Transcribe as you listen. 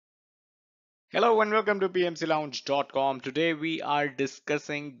Hello and welcome to PMCLounge.com. Today we are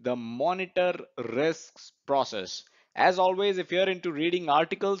discussing the monitor risks process. As always, if you're into reading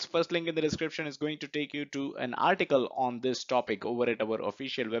articles, first link in the description is going to take you to an article on this topic over at our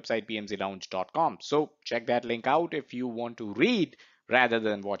official website PMCLounge.com. So check that link out if you want to read rather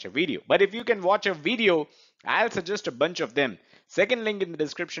than watch a video. But if you can watch a video, I'll suggest a bunch of them. Second link in the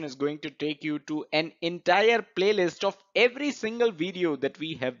description is going to take you to an entire playlist of every single video that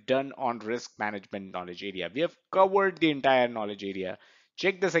we have done on risk management knowledge area. We have covered the entire knowledge area.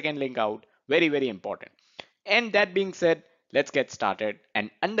 Check the second link out. Very, very important. And that being said, let's get started and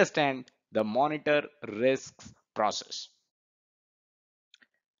understand the monitor risks process.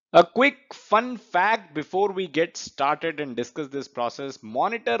 A quick fun fact before we get started and discuss this process,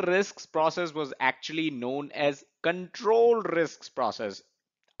 monitor risks process was actually known as control risks process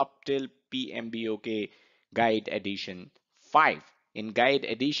up till PMBOK guide edition 5. In guide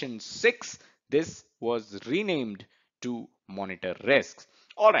edition 6, this was renamed to monitor risks.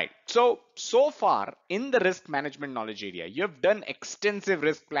 All right, so far in the risk management knowledge area, you have done extensive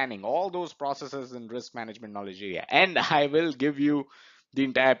risk planning, all those processes in risk management knowledge area, and I will give you the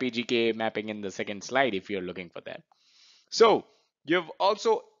entire PGK mapping in the second slide if you're looking for that. So you've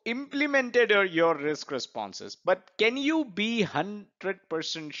also implemented your risk responses, but can you be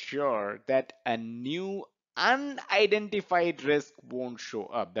 100% sure that a new unidentified risk won't show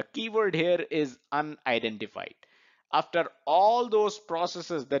up? The keyword here is unidentified. After all those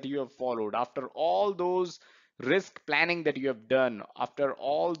processes that you have followed, after all those risk planning that you have done, after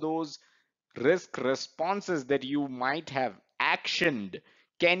all those risk responses that you might have actioned,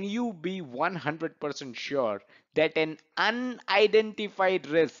 can you be 100% sure that an unidentified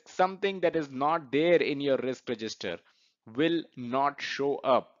risk, something that is not there in your risk register, will not show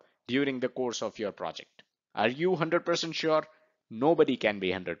up during the course of your project? Are you 100% sure? Nobody can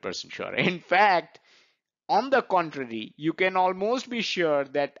be 100% sure. In fact, on the contrary, you can almost be sure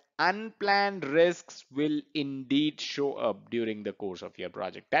that unplanned risks will indeed show up during the course of your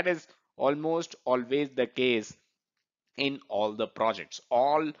project. That is almost always the case in all the projects,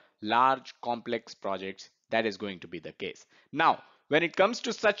 all large complex projects. That is going to be the case. Now, when it comes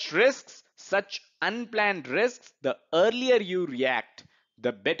to such risks, such unplanned risks, the earlier you react,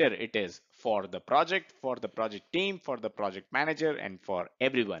 the better it is for the project, for the project team, for the project manager, and for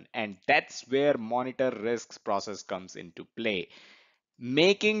everyone. And that's where monitor risks process comes into play.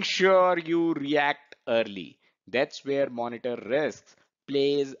 Making sure you react early. That's where monitor risks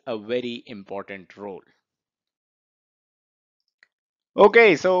plays a very important role.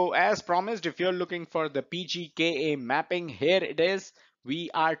 Okay, so as promised, if you're looking for the PGKA mapping, here it is. We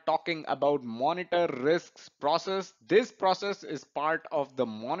are talking about monitor risks process. This process is part of the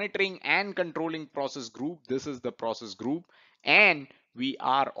monitoring and controlling process group. This is the process group. And we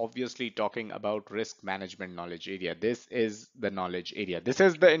are obviously talking about risk management knowledge area. This is the knowledge area. This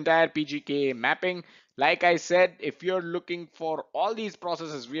is the entire PGKA mapping. Like I said, if you're looking for all these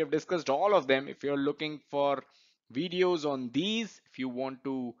processes, we have discussed all of them. If you're looking for videos on these, if you want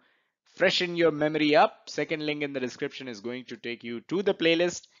to freshen your memory up, second link in the description is going to take you to the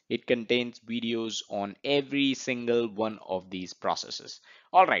playlist. It contains videos on every single one of these processes.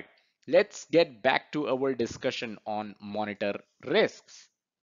 All right, let's get back to our discussion on monitor risks.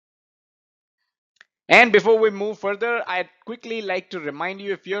 And before we move further, I'd quickly like to remind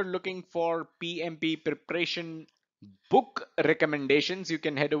you, if you're looking for PMP preparation book recommendations, you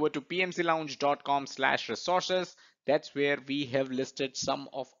can head over to pmclounge.com/resources. That's where we have listed some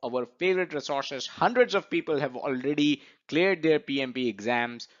of our favorite resources. Hundreds of people have already cleared their PMP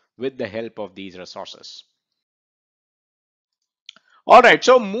exams with the help of these resources. All right,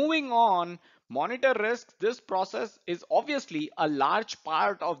 so moving on, monitor risks. This process is obviously a large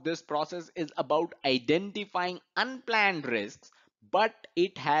part of this process is about identifying unplanned risks, but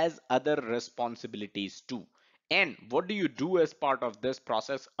it has other responsibilities too. And what do you do as part of this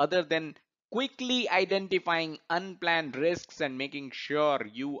process other than quickly identifying unplanned risks and making sure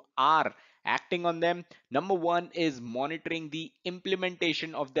you are acting on them? Number one is monitoring the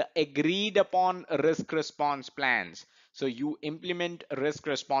implementation of the agreed upon risk response plans. So you implement risk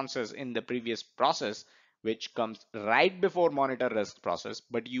responses in the previous process, which comes right before monitor risk process,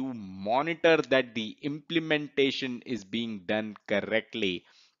 but you monitor that the implementation is being done correctly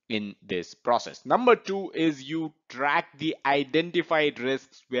in this process. Number two is you track the identified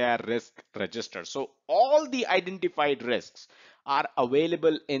risks via risk register. So all the identified risks are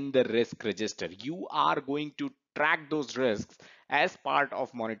available in the risk register. You are going to track those risks as part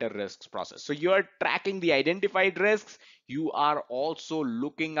of monitor risks process. So you are tracking the identified risks. You are also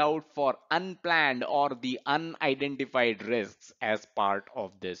looking out for unplanned or the unidentified risks as part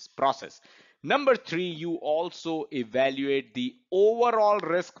of this process. Number three, you also evaluate the overall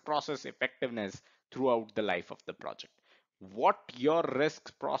risk process effectiveness throughout the life of the project. What your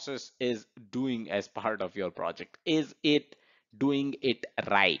risk process is doing as part of your project. Is it doing it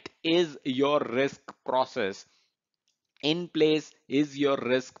right? Is your risk process in place? Is your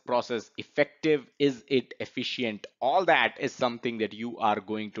risk process effective? Is it efficient? All that is something that you are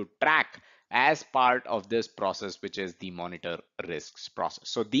going to track as part of this process, which is the monitor risks process.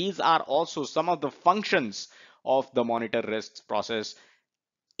 So these are also some of the functions of the monitor risks process,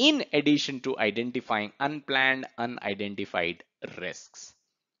 in addition to identifying unplanned, unidentified risks.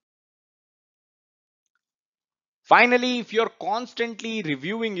 Finally, if you're constantly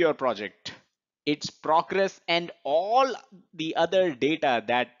reviewing your project, its progress, and all the other data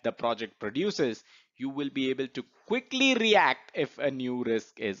that the project produces, you will be able to quickly react if a new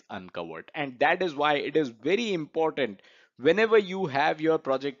risk is uncovered. And that is why it is very important whenever you have your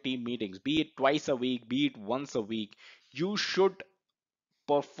project team meetings, be it twice a week, be it once a week, you should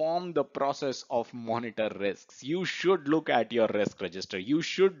perform the process of monitor risks. You should look at your risk register. You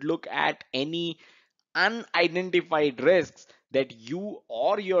should look at any unidentified risks that you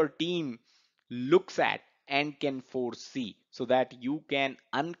or your team looks at and can foresee, so that you can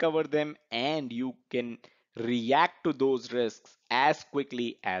uncover them and you can react to those risks as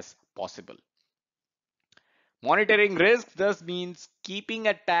quickly as possible. Monitoring risks thus means keeping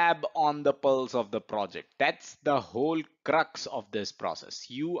a tab on the pulse of the project. That's the whole crux of this process.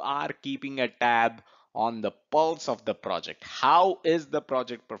 You are keeping a tab on the pulse of the project. How is the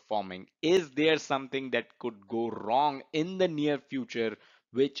project performing? Is there something that could go wrong in the near future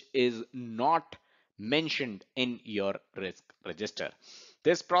which is not mentioned in your risk register?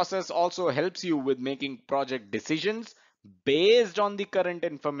 This process also helps you with making project decisions based on the current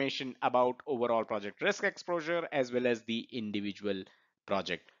information about overall project risk exposure as well as the individual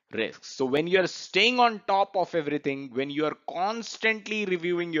project risks. So when you're staying on top of everything, when you're constantly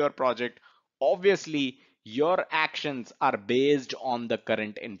reviewing your project, obviously your actions are based on the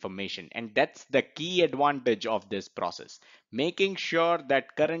current information. And that's the key advantage of this process. Making sure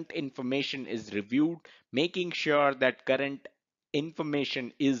that current information is reviewed, making sure that current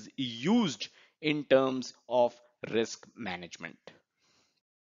information is used in terms of risk management.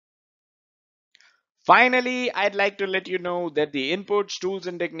 Finally, I'd like to let you know that the inputs, tools,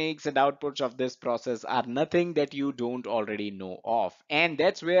 and techniques and outputs of this process are nothing that you don't already know of. And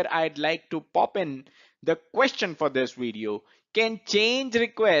that's where I'd like to pop in the question for this video. Can change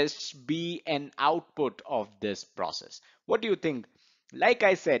requests be an output of this process? What do you think? Like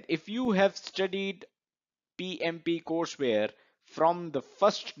I said, if you have studied PMP courseware from the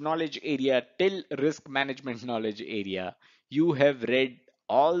first knowledge area till risk management knowledge area, you have read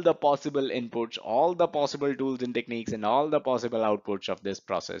all the possible inputs, all the possible tools and techniques, and all the possible outputs of this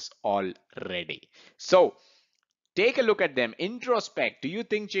process already. So take a look at them, introspect. Do you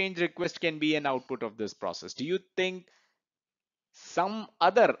think change request can be an output of this process? Do you think some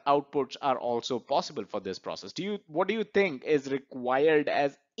other outputs are also possible for this process? What do you think is required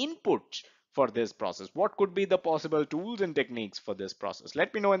as input for this process? What could be the possible tools and techniques for this process?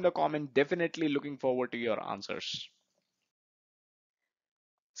 Let me know in the comment. Definitely looking forward to your answers.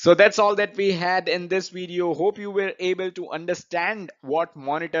 So that's all that we had in this video. Hope you were able to understand what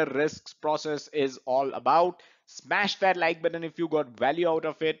monitor risks process is all about. Smash that like button if you got value out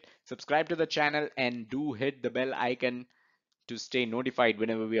of it. Subscribe to the channel and do hit the bell icon to stay notified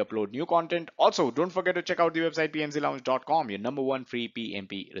whenever we upload new content. Also, don't forget to check out the website pmclounge.com, your number one free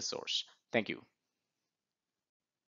PMP resource. Thank you.